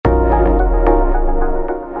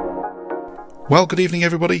Well, good evening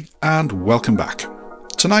everybody and welcome back.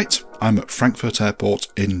 Tonight I'm at Frankfurt Airport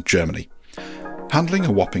in Germany, handling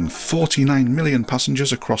a whopping 49 million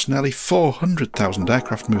passengers across nearly 400,000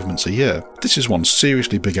 aircraft movements a year. This is one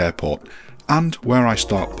seriously big airport and where I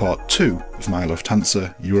start part 2 of my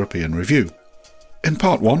Lufthansa European review. In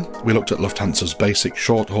part 1 we looked at Lufthansa's basic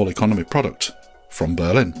short-haul economy product from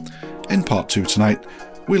Berlin. In part 2 tonight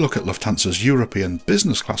we look at Lufthansa's European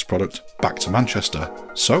Business Class product back to Manchester.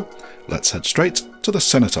 So let's head straight to the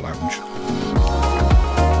Senator Lounge.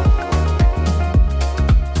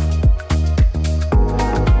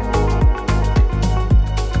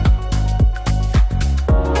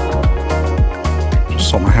 Just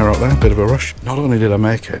sort my hair out there, bit of a rush. Not only did I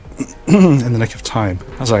make it in the nick of time,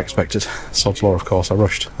 as I expected, sod's law of course, I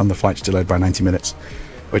rushed and the flight's delayed by 90 minutes.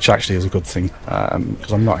 Which actually is a good thing,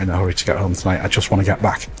 because I'm not in a hurry to get home tonight, I just want to get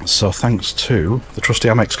back. So thanks to the trusty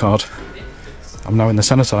Amex card, I'm now in the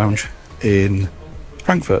Senator Lounge in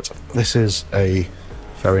Frankfurt. This is a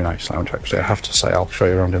very nice lounge actually, I have to say. I'll show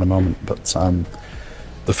you around in a moment, but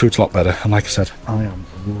the food's a lot better, and like I said, I am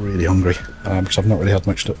really hungry, because I've not really had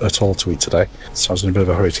much at all to eat today. So I was in a bit of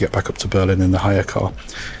a hurry to get back up to Berlin in the hire car.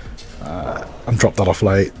 And dropped that off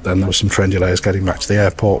late. Then there was some train delays getting back to the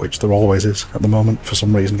airport, which there always is at the moment for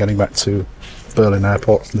some reason, getting back to Berlin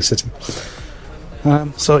airport from the city.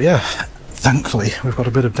 So yeah, thankfully we've got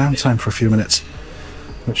a bit of downtime for a few minutes,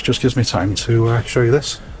 which just gives me time to show you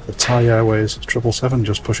this. The Thai Airways 777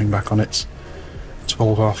 just pushing back on its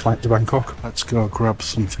 12-hour flight to Bangkok. Let's go grab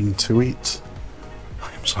something to eat.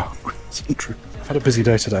 I am so hungry, it's untrue. I've had a busy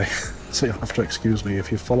day today, so you'll have to excuse me.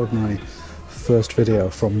 If you've followed my first video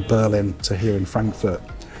from Berlin to here in Frankfurt,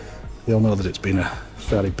 you'll know that it's been a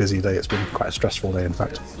fairly busy day. It's been quite a stressful day in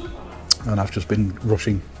fact, and I've just been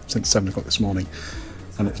rushing since 7 o'clock this morning,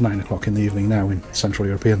 and it's 9 o'clock in the evening now in Central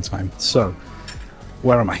European time. So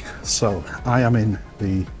where am I? So I am in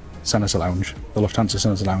the Senator Lounge, the Lufthansa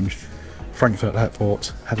Senator Lounge, Frankfurt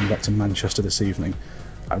Airport, heading back to Manchester this evening.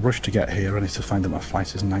 I rushed to get here only to find that my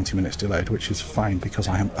flight is 90 minutes delayed, which is fine because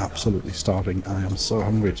I am absolutely starving. I am so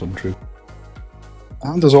hungry, it's untrue.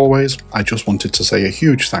 And as always, I just wanted to say a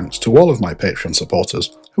huge thanks to all of my Patreon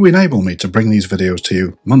supporters who enable me to bring these videos to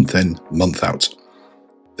you month in, month out.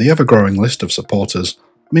 The ever-growing list of supporters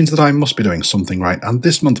means that I must be doing something right, and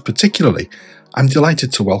this month particularly, I'm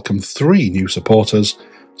delighted to welcome 3 new supporters,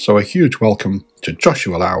 so a huge welcome to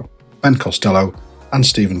Joshua Lau, Ben Costello and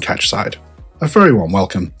Stephen Catchside. A very warm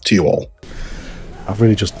welcome to you all. I've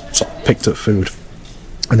really just sort of picked up food.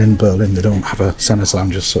 And in Berlin they don't have a Senator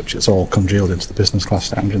Lounge as such, it's all congealed into the business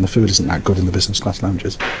class lounge, and the food isn't that good in the business class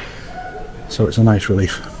lounges. So it's a nice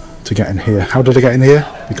relief to get in here. How did I get in here?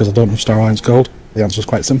 Because I don't have Star Alliance Gold? The answer is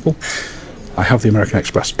quite simple. I have the American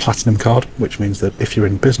Express Platinum card, which means that if you're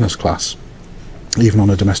in business class, even on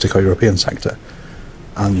a domestic or European sector,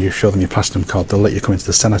 and you show them your Platinum card, they'll let you come into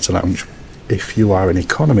the Senator Lounge. If you are in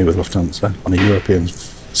economy with Lufthansa, on a European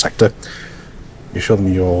sector, you show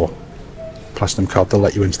them your Platinum card, they'll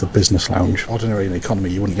let you into the business lounge. Ordinary and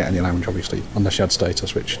economy, you wouldn't get any lounge obviously, unless you had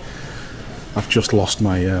status, which I've just lost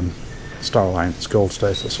my Star Alliance Gold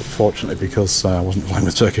status, unfortunately, because I wasn't flying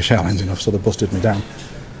with Turkish Airlines enough, so they busted me down.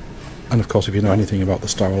 And of course, if you know anything about the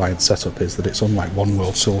Star Alliance setup, is that it's unlike One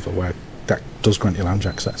World Silver, where that does grant you lounge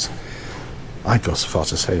access. I'd go so far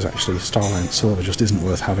to say is actually Star Alliance Silver just isn't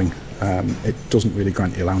worth having. It doesn't really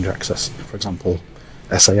grant you lounge access. For example,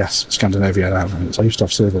 SAS, Scandinavian Airlines, I used to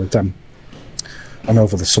have silver with them. And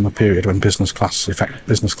over the summer period, when business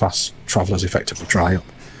class travellers effectively dry up,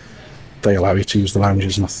 they allow you to use the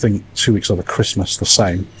lounges, and I think 2 weeks over Christmas the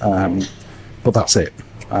same. But that's it.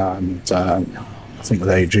 And I think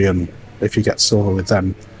with Aegean, if you get silver with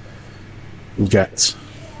them, you get,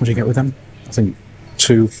 what do you get with them? I think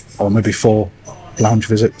 2 or maybe 4 lounge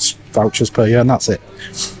visits, vouchers per year, and that's it.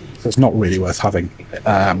 So it's not really worth having.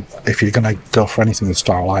 If you're going to go for anything with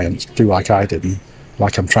Star Alliance, do like I did, and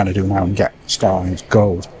like I'm trying to do now, and get Star Alliance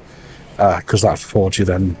Gold, because that affords you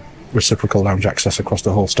then reciprocal lounge access across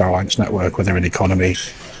the whole Star Alliance network, whether in economy,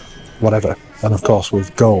 whatever. And of course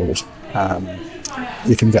with Gold,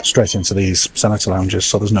 you can get straight into these Senator lounges,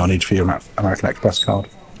 so there's no need for your American Express card.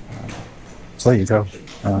 So there you go.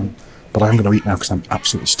 But I'm going to eat now because I'm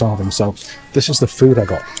absolutely starving. So this is the food I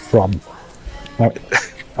got from, now,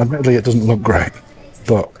 admittedly it doesn't look great,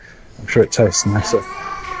 but I'm sure it tastes nicer.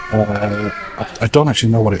 I don't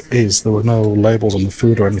actually know what it is. There were no labels on the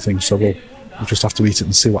food or anything, so we'll just have to eat it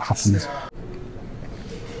and see what happens.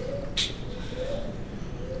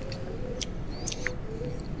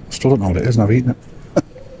 Still don't know what it is, and I've eaten it.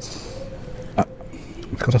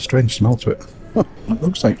 It's got a strange smell to it. It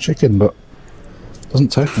looks like chicken, but it doesn't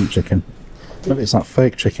taste like chicken. Maybe it's that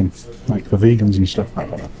fake chicken, like for vegans and stuff. I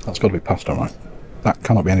don't know. That's got to be pasta, right? That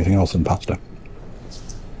cannot be anything else than pasta.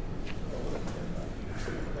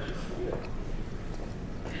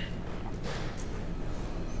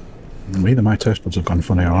 Either my taste buds have gone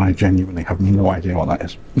funny or I genuinely have no idea what that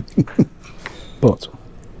is. But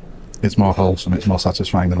it's more wholesome, it's more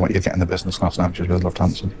satisfying than what you get in the business class lounges with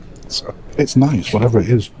Lufthansa. So it's nice, whatever it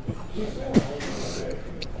is.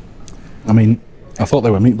 I mean, I thought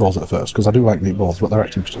they were meatballs at first, because I do like meatballs, but they're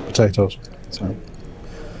actually just potatoes. So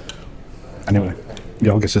anyway,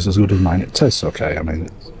 your guess is as good as mine. It tastes okay. I mean,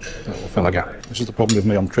 it'll fill a gap. This is the problem with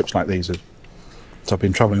me on trips like these. Is I've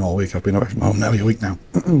been travelling all week. I've been away from home nearly a week now.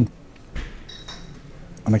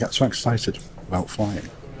 And I get so excited about flying.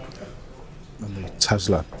 And the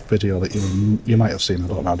Tesla video that you might have seen, I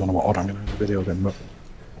don't know what order I'm going to have the video in, but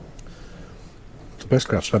so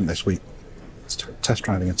basically I've spent this week test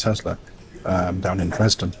driving a Tesla down in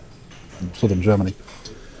Dresden, in southern Germany,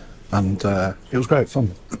 and it was great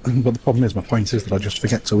fun. But the problem is, my point is that I just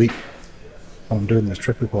forget to eat when I'm doing these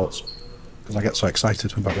trip reports, because I get so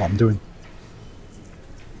excited about what I'm doing.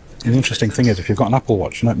 And the interesting thing is, if you've got an Apple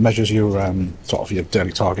Watch, it measures your sort of your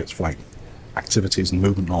daily targets for like activities and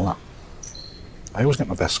movement and all that. I always get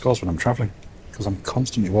my best scores when I'm travelling, because I'm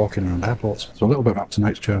constantly walking around airports. So a little bit about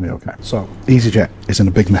tonight's journey, okay. So EasyJet is in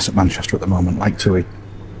a big mess at Manchester at the moment, like TUI.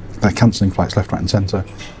 They're cancelling flights left, right and centre.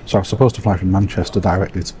 So I was supposed to fly from Manchester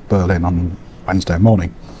directly to Berlin on Wednesday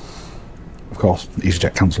morning. Of course,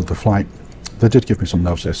 EasyJet cancelled the flight. They did give me some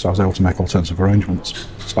notice, so I was able to make alternative arrangements.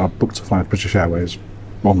 So I booked a flight with British Airways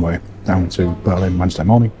one way down to Berlin Wednesday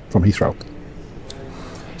morning from Heathrow.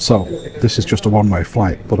 So this is just a one-way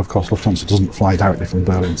flight, but of course Lufthansa doesn't fly directly from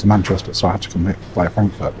Berlin to Manchester, so I had to come via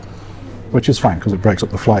Frankfurt, which is fine because it breaks up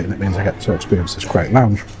the flight and it means I get to experience this great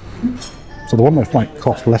lounge. So the one-way flight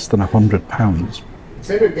cost less than £100,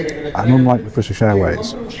 and unlike with British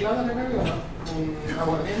Airways,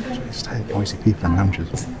 just hate noisy people in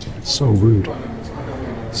lounges. It's so rude.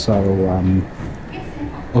 So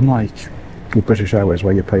unlike with British Airways,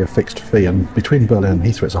 where you pay a fixed fee, and between Berlin and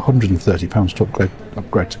Heathrow it's £130 to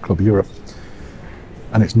upgrade to Club Europe,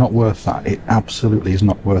 and it's not worth that. It absolutely is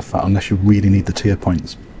not worth that unless you really need the tier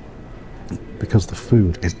points, because the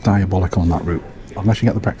food is diabolical on that route. Unless you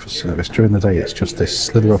get the breakfast service, during the day it's just this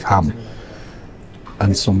slither of ham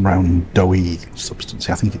and some round doughy substance.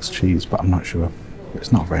 I think it's cheese, but I'm not sure.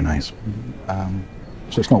 It's not very nice.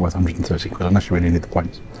 So it's not worth 130 quid unless you really need the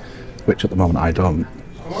points, which at the moment I don't.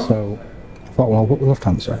 So I thought, well, I'll book the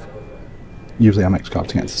Lufthansa, use the Amex card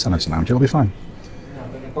to get into the Senator Lounge, it'll be fine.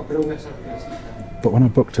 But when I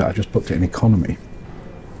booked it, I just booked it in economy,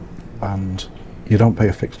 and you don't pay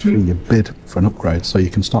a fixed fee, you bid for an upgrade, so you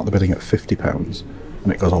can start the bidding at £50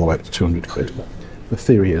 and it goes all the way up to 200 quid. The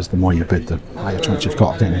theory is the more you bid, the higher chance you've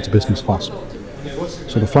got of getting into business class.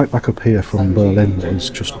 So the flight back up here from Berlin was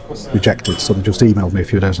just rejected, so they just emailed me a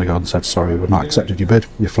few days ago and said, sorry, we've not accepted your bid,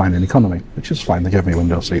 you're flying in economy, which is fine. They gave me a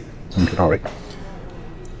window seat, hunky-dory.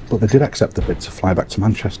 But they did accept the bid to fly back to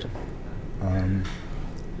Manchester. And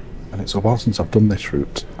it's a while since I've done this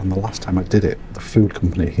route, and the last time I did it, the food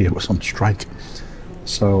company here was on strike.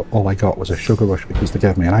 So all I got was a sugar rush because they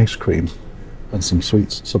gave me an ice cream and some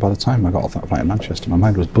sweets. So by the time I got off that flight in Manchester, my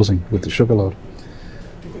mind was buzzing with the sugar load.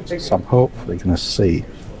 So I'm hopefully going to see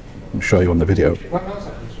and show you on the video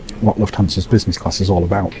what Lufthansa's business class is all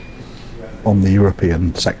about on the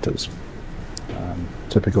European sectors.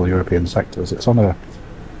 Typical European sectors. It's on a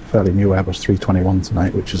fairly new Airbus 321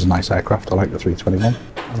 tonight, which is a nice aircraft. I like the 321.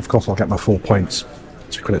 And of course I'll get my full points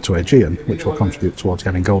to credit to Aegean, which will contribute towards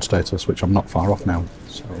getting gold status, which I'm not far off now.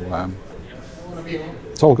 So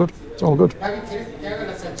it's all good. It's all good. So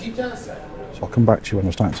I'll come back to you when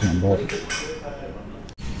I start on board.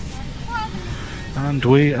 And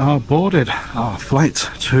we are boarded. Our flight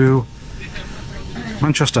to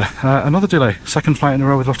Manchester. Another delay. Second flight in a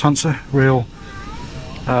row with Lufthansa.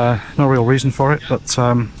 No real reason for it, but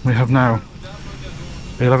we have now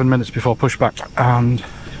 11 minutes before pushback, and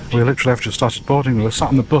we literally have just started boarding. We were sat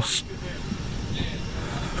on the bus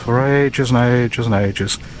for ages and ages and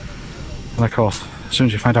ages, and of course as soon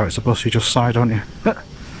as you find out it's a bus you just sigh, don't you?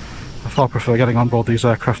 I far prefer getting on board these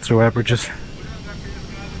aircraft through air bridges,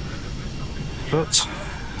 but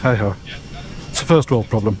hey ho, it's a first world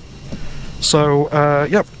problem. So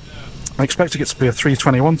yep, I expect it to be a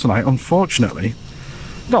 321 tonight. Unfortunately,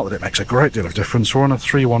 not that it makes a great deal of difference, we're on a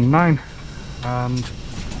 319 and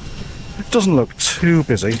it doesn't look too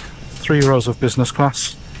busy. 3 rows of business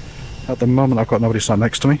class. At the moment I've got nobody sat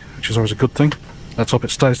next to me, which is always a good thing. Let's hope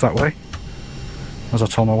it stays that way, as I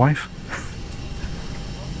told my wife.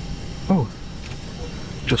 Oh,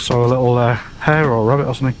 Just saw a little hare or rabbit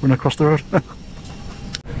or something run across the road.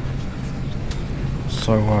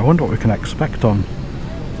 So I wonder what we can expect on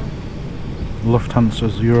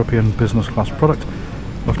Lufthansa's European Business Class product.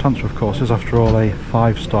 Lufthansa, of course, is after all a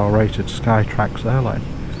 5-star rated Skytrax airline.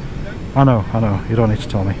 I know, you don't need to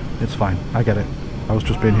tell me. It's fine, I get it. I was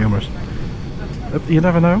just being humorous. You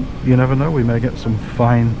never know, we may get some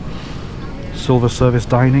fine silver service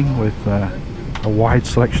dining with a wide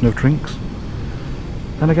selection of drinks.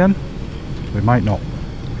 Then again, we might not.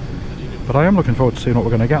 But I am looking forward to seeing what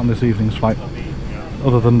we're going to get on this evening's flight,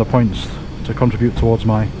 other than the points to contribute towards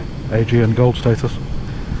my AG and gold status.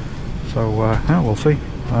 So yeah, we'll see.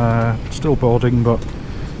 Still boarding, but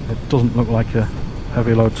it doesn't look like a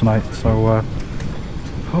heavy load tonight, so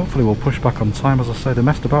hopefully we'll push back on time. As I say, they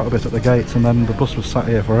messed about a bit at the gates, and then the bus was sat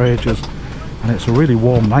here for ages, and it's a really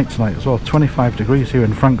warm night tonight as well. 25 degrees here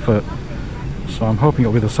in Frankfurt, so I'm hoping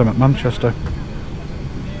it'll be the same at Manchester.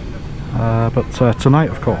 But tonight,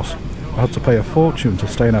 of course, I had to pay a fortune to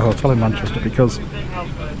stay in a hotel in Manchester because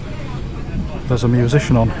there's a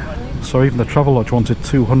musician on, so even the Travelodge wanted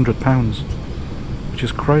 £200, which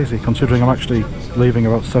is crazy considering I'm actually leaving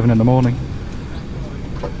about 7 in the morning.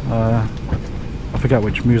 I forget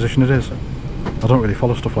which musician it is. I don't really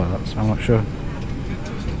follow stuff like that, so I'm not sure.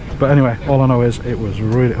 But anyway, all I know is it was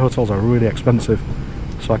really, hotels are really expensive,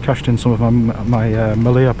 so I cashed in some of my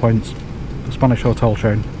Malia points, the Spanish hotel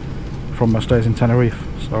chain, from my stays in Tenerife.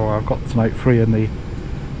 So I've got tonight free in the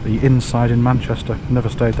inside in Manchester. Never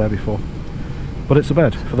stayed there before. But it's a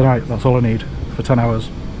bed for the night, that's all I need, for 10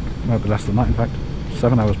 hours. Maybe less than that, in fact.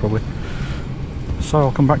 7 hours probably. So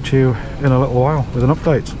I'll come back to you in a little while with an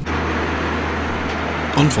update.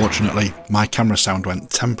 Unfortunately, my camera sound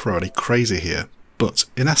went temporarily crazy here, but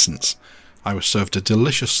in essence, I was served a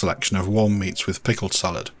delicious selection of warm meats with pickled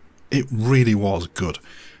salad. It really was good.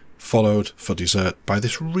 Followed for dessert by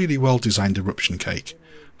this really well designed eruption cake,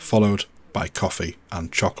 followed by coffee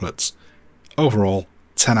and chocolates. Overall,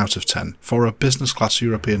 10 out of 10. For a business class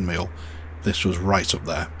European meal, this was right up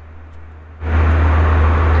there.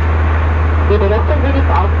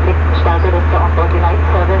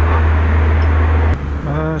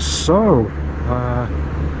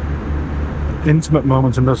 Intimate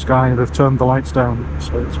moment in the sky. They've turned the lights down,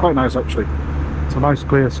 so it's quite nice actually. It's a nice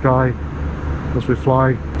clear sky as we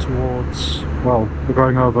fly towards, well, we're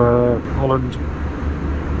going over Holland,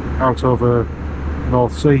 out over the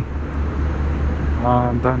North Sea,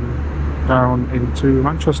 and then down into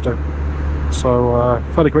Manchester. So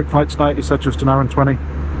fairly quick flight tonight. He said just an hour and 20,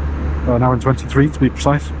 an hour and 23 to be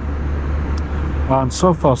precise. And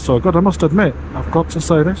so far so good. I must admit, I've got to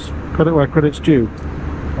say this, credit where credit's due.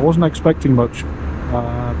 I wasn't expecting much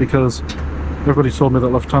because everybody told me that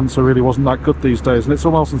Lufthansa really wasn't that good these days, and it's a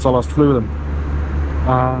while since I last flew them.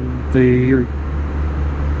 And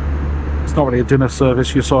it's not really a dinner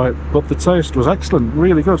service, you saw it, but the taste was excellent,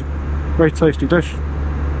 really good. Very tasty dish.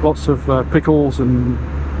 Lots of pickles and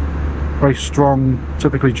very strong,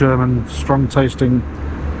 typically German, strong tasting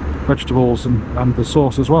vegetables and the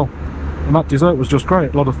sauce as well. And that dessert was just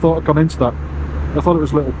great. A lot of thought had gone into that. I thought it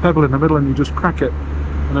was a little pebble in the middle and you just crack it,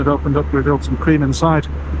 and it opened up, revealed some cream inside.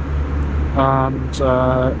 And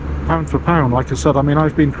pound for pound, like I said, I mean,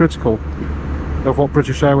 I've been critical of what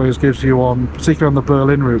British Airways gives you on, particularly on the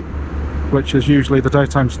Berlin route, which is usually, the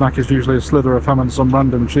daytime snack is usually a slither of ham and some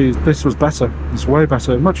random cheese. This was better. It's way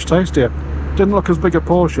better, much tastier. Didn't look as big a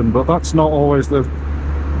portion, but that's not always the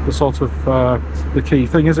sort of the key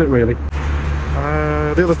thing, is it really?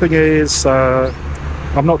 The other thing is,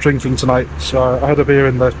 I'm not drinking tonight, so I had a beer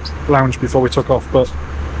in the lounge before we took off, but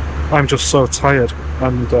I'm just so tired,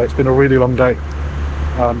 and it's been a really long day,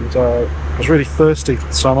 and I was really thirsty,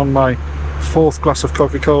 so I'm on my 4th glass of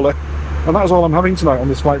Coca-Cola, and that's all I'm having tonight on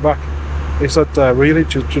this flight back. He said, really,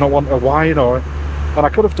 do you not want a wine? And I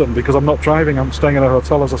could have done, because I'm not driving, I'm staying in a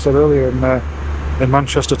hotel, as I said earlier, in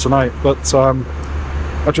Manchester tonight, but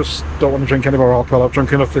I just don't want to drink any more alcohol. I've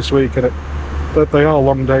drunk enough this week, and they are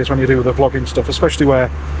long days when you do the vlogging stuff, especially where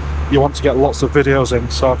you want to get lots of videos in.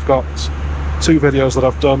 So I've got 2 videos that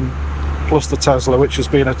I've done, plus the Tesla, which has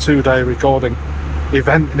been a 2-day recording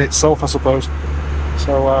event in itself, I suppose.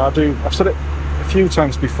 So I've said it a few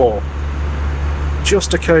times before,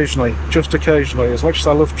 just occasionally, as much as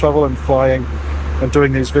I love travel and flying and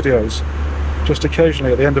doing these videos, just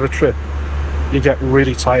occasionally at the end of a trip you get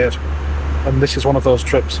really tired, and this is one of those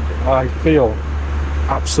trips. I feel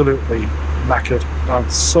absolutely knackered. I'm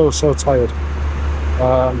so tired,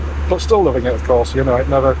 but still loving it, of course. You know, it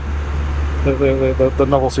never, the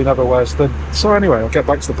novelty never wears thin. So anyway, I'll get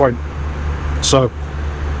back to the point. So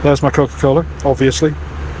there's my Coca-Cola, obviously,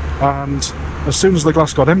 and as soon as the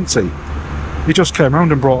glass got empty, he just came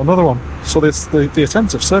round and brought another one. So the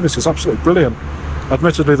attentive service is absolutely brilliant.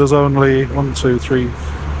 Admittedly, there's only 1, 2, 3,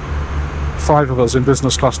 5 of us in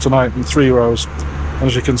business class tonight in 3 rows. And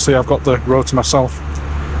as you can see, I've got the row to myself.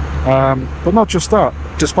 But not just that,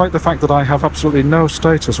 despite the fact that I have absolutely no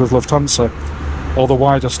status with Lufthansa or the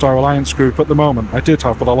wider Star Alliance group at the moment. I did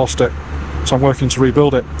have, but I lost it, so I'm working to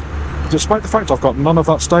rebuild it. Despite the fact I've got none of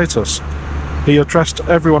that status, he addressed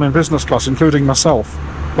everyone in business class, including myself,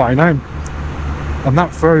 by name. And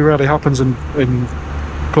that very rarely happens in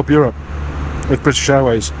Club Europe with British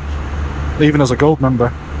Airways, even as a gold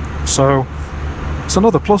member. So it's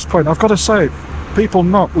another plus point. I've got to say, people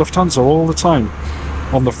knock Lufthansa all the time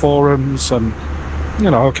on the forums, and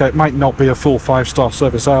you know, okay, it might not be a full 5-star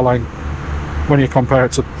service airline when you compare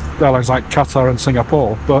it to airlines like Qatar and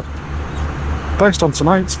Singapore, but based on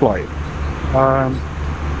tonight's flight,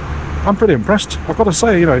 I'm pretty impressed. I've got to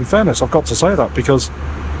say, you know, in fairness, I've got to say that, because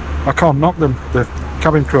I can't knock them. The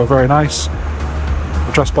cabin crew are very nice,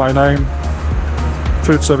 addressed by name,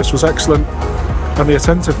 food service was excellent, and the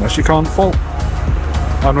attentiveness you can't fault.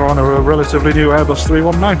 And we're on a relatively new Airbus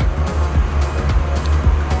 319,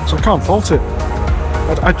 so I can't fault it.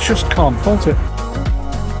 I just can't fault it.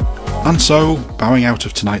 And so, bowing out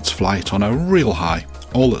of tonight's flight on a real high,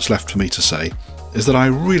 all that's left for me to say is that I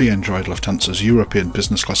really enjoyed Lufthansa's European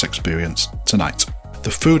Business Class experience tonight. The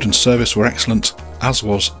food and service were excellent, as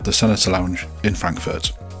was the Senator Lounge in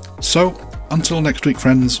Frankfurt. So, until next week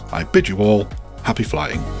friends, I bid you all happy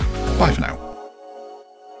flying. Bye for now.